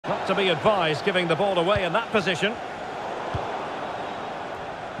to be advised giving the ball away in that position.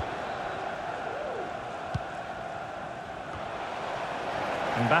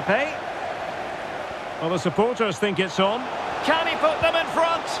 Mbappe. Well, the supporters think it's on. Can he put them in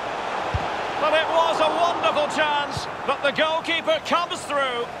front? Well, it was a wonderful chance, but the goalkeeper comes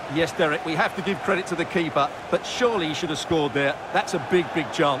through. Yes, Derek, we have to give credit to the keeper, but surely he should have scored there. That's a big,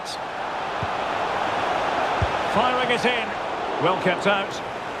 big chance. Firing it in. Well kept out.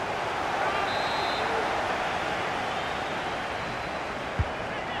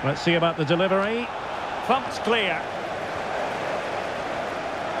 Let's see about the delivery. Thumped clear.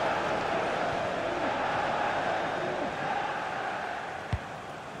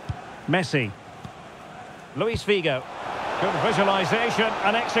 Messi. Luis Figo. Good visualisation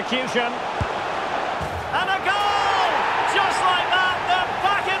and execution. And a goal! Just like that, they're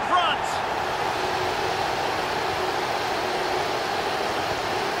back in front.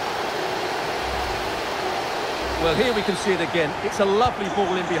 Well, here we can see it again. It's a lovely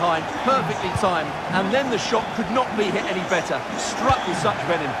ball in behind, perfectly timed. And then the shot could not be hit any better. Struck with such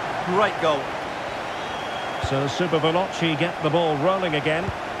venom. Great goal. So Super Veloci get the ball rolling again.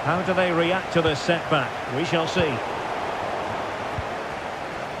 How do they react to this setback? We shall see.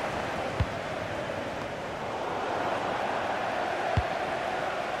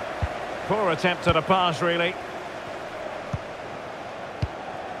 Poor attempt at a pass, really.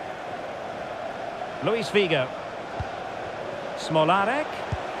 Luis Figo. Smolarek.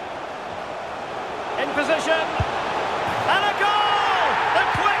 In position. And a goal! The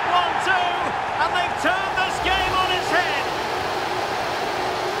quick 1-2! And they've turned this game on its head.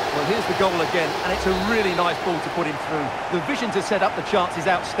 Well, here's the goal again, and it's a really nice ball to put him through. The vision to set up the chance is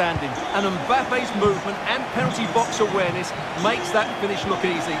outstanding, and Mbappe's movement and penalty box awareness makes that finish look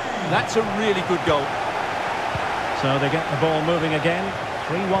easy. That's a really good goal. So they get the ball moving again.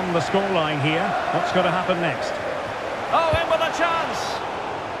 3-1 the scoreline here. What's going to happen next? Oh, in with a chance!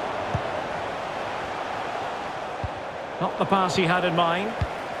 Not the pass he had in mind.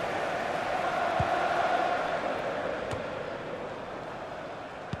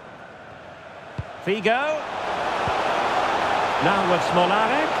 Figo. Now with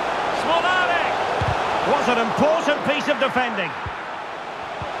Smolarek. Smolarek! Was an important piece of defending.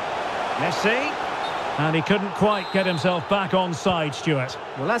 Messi. And he couldn't quite get himself back on side, Stuart.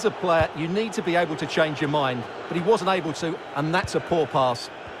 Well, as a player, you need to be able to change your mind, but he wasn't able to, and that's a poor pass.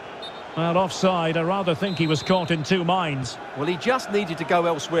 Well, offside, I rather think he was caught in two minds. Well, he just needed to go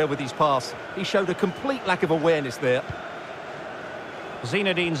elsewhere with his pass. He showed a complete lack of awareness there.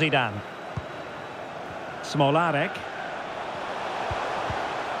 Zinedine Zidane. Smolarek.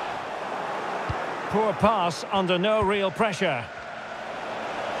 Poor pass under no real pressure.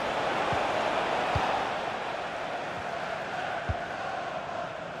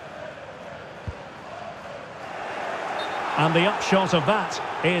 And the upshot of that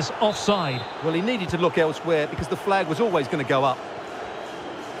is offside. Well, he needed to look elsewhere because the flag was always going to go up.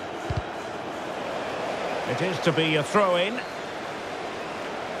 It is to be a throw-in.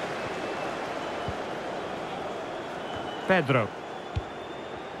 Pedro.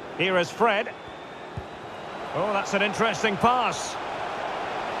 Here is Fred. Oh, that's an interesting pass.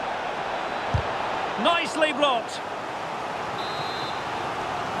 Nicely blocked.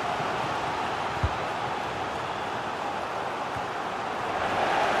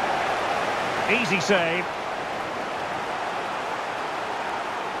 Easy save.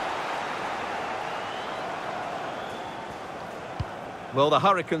 Well, the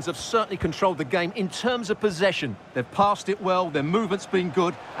Hurricanes have certainly controlled the game in terms of possession. They've passed it well, their movement's been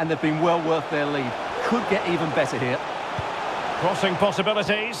good, and they've been well worth their lead. Could get even better here. Crossing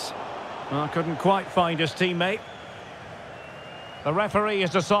possibilities. Oh, couldn't quite find his teammate. The referee has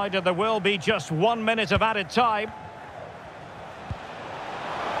decided there will be just 1 minute of added time.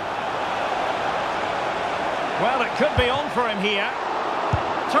 Well, it could be on for him here.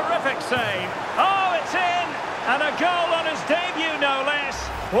 Terrific save. Oh, it's in! And a goal on his debut, no less.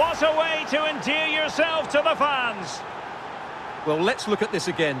 What a way to endear yourself to the fans. Well, let's look at this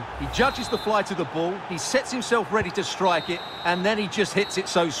again. He judges the fly to the ball, he sets himself ready to strike it, and then he just hits it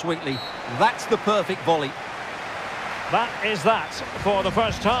so sweetly. That's the perfect volley. That is that for the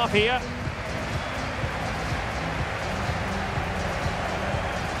first half here.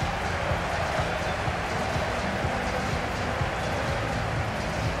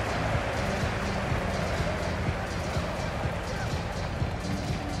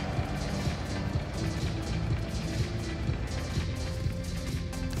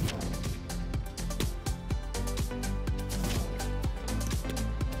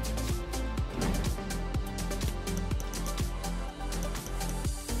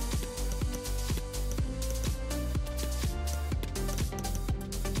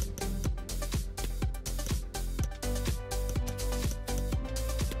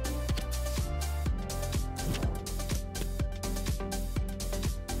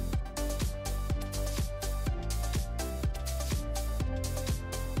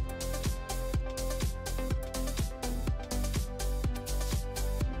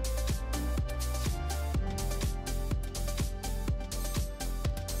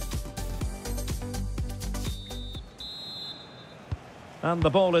 And the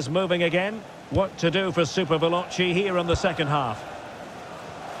ball is moving again. What to do for Super Veloci here in the second half.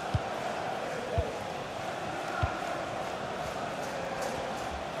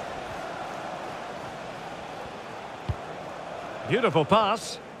 Beautiful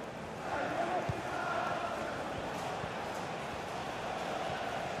pass.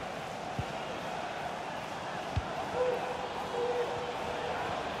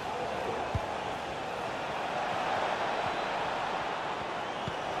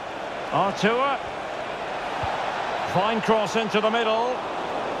 Artur. Fine cross into the middle.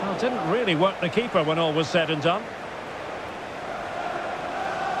 Well, didn't really work the keeper when all was said and done.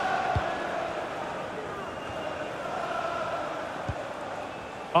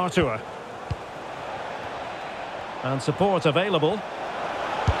 Artur. And support available.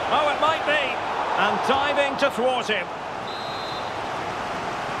 Oh, it might be. And diving to thwart him.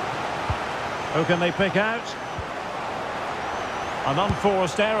 Who can they pick out? An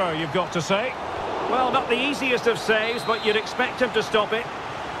unforced error, you've got to say. Well, not the easiest of saves, but you'd expect him to stop it.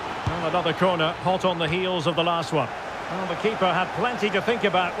 Well, another corner, hot on the heels of the last one. Well, the keeper had plenty to think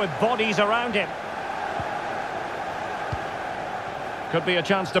about with bodies around him. Could be a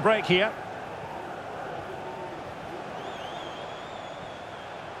chance to break here.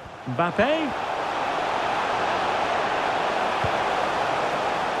 Mbappe.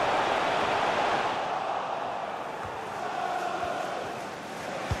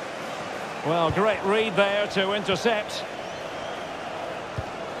 Well, great read there to intercept.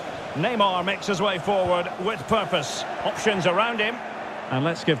 Neymar makes his way forward with purpose. Options around him. And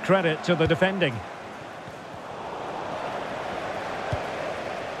let's give credit to the defending.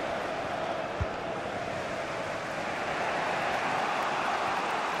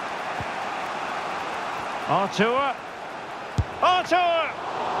 Artur. Artur!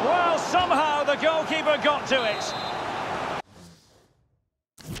 Well, somehow the goalkeeper got to it.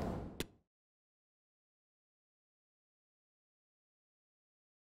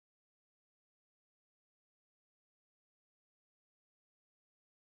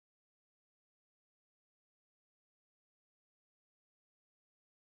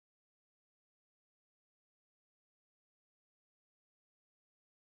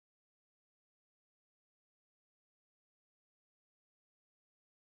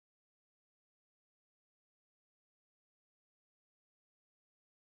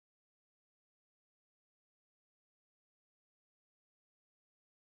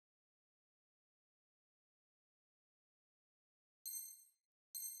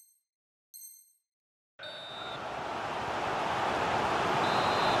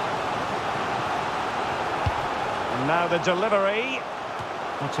 Now the delivery.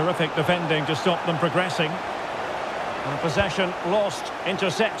 A terrific defending to stop them progressing. And possession lost,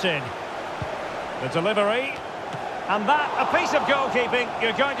 intercepted. The delivery. And that, a piece of goalkeeping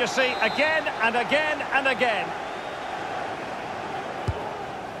you're going to see again and again and again.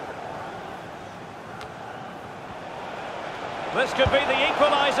 This could be the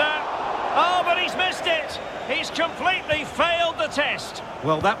equaliser. Oh, but he's missed it. He's completely failed the test.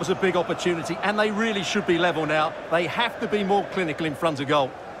 Well, that was a big opportunity, and they really should be level now. They have to be more clinical in front of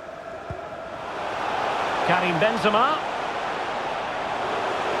goal. Karim Benzema.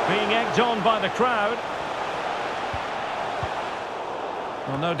 Being egged on by the crowd.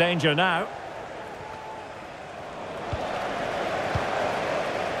 Well, no danger now.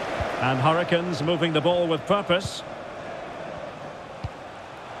 And Hurricanes moving the ball with purpose.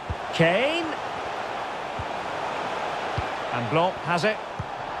 Kane. And Blanc has it.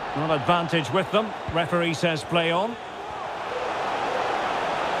 An advantage with them. Referee says play on.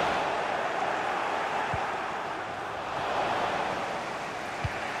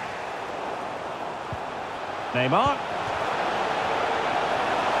 Neymar.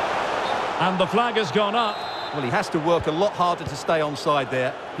 And the flag has gone up. Well, he has to work a lot harder to stay onside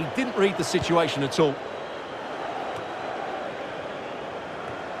there. He didn't read the situation at all.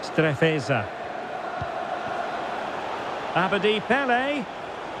 Strefeza. Abedi Pele.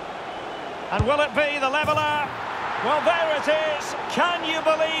 And will it be the leveller? Well, there it is. Can you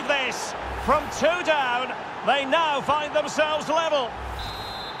believe this? From 2 down, they now find themselves level.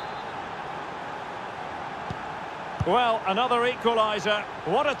 Well, another equaliser.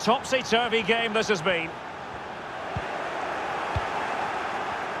 What a topsy-turvy game this has been.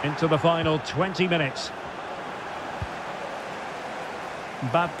 Into the final 20 minutes.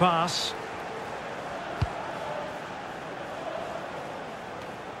 Bad pass.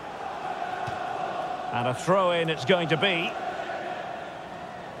 And a throw-in it's going to be.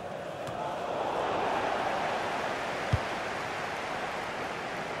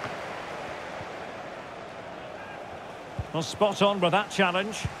 Well, spot on with that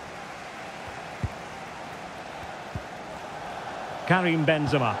challenge. Karim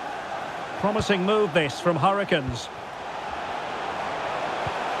Benzema. Promising move this from Hurricanes.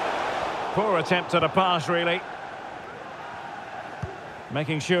 Poor attempt at a pass, really.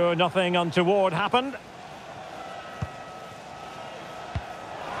 Making sure nothing untoward happened.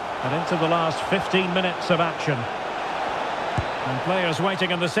 And into the last 15 minutes of action. And players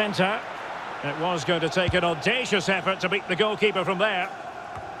waiting in the centre. It was going to take an audacious effort to beat the goalkeeper from there.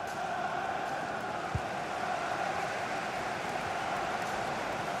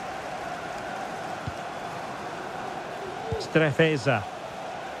 Strefeza.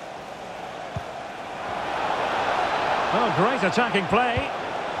 Oh, great attacking play.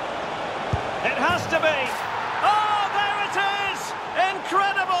 It has to be. Oh, there it is!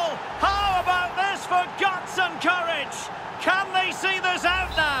 Incredible! How about this for guts and courage? Can they see this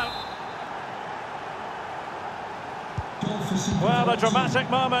out now? Well, a dramatic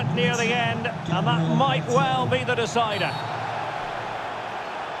moment near the end, and that might well be the decider.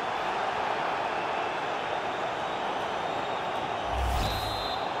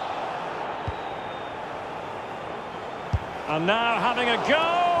 And now having a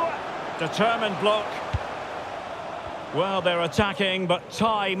go. Determined block. Well, they're attacking, but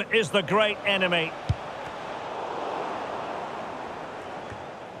time is the great enemy.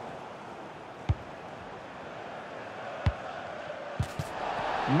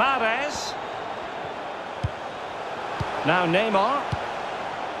 Mahrez. Now Neymar.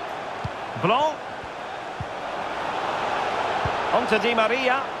 Blanc. On to Di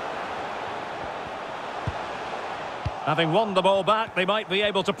Maria. Having won the ball back, they might be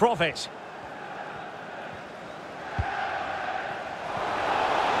able to profit.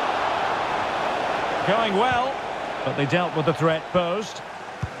 Going well, but they dealt with the threat posed.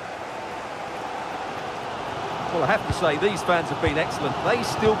 Well, I have to say, these fans have been excellent. They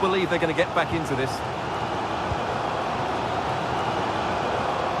still believe they're going to get back into this.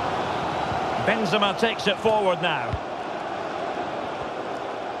 Benzema takes it forward now.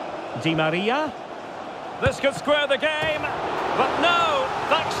 Di Maria. This could square the game, but no,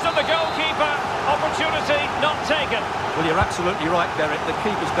 thanks to the goalkeeper, opportunity not taken. Well, you're absolutely right, Derek. The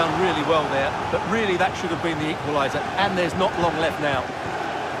keeper's done really well there, but really that should have been the equaliser, and there's not long left now.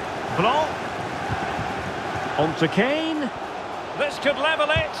 Blanc. On to Kane. This could level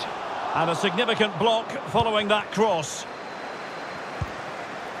it. And a significant block following that cross.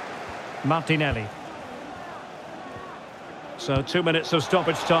 Martinelli. So 2 minutes of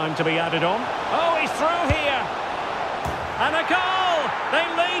stoppage time to be added on. Oh, he's through here. And a goal! They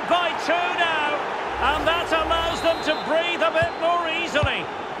lead by 2 now. And that allows them to breathe a bit more easily.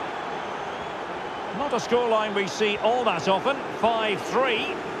 Not a scoreline we see all that often.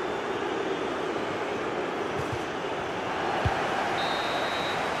 5-3.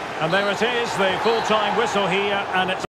 And there it is, the full-time whistle here, and it's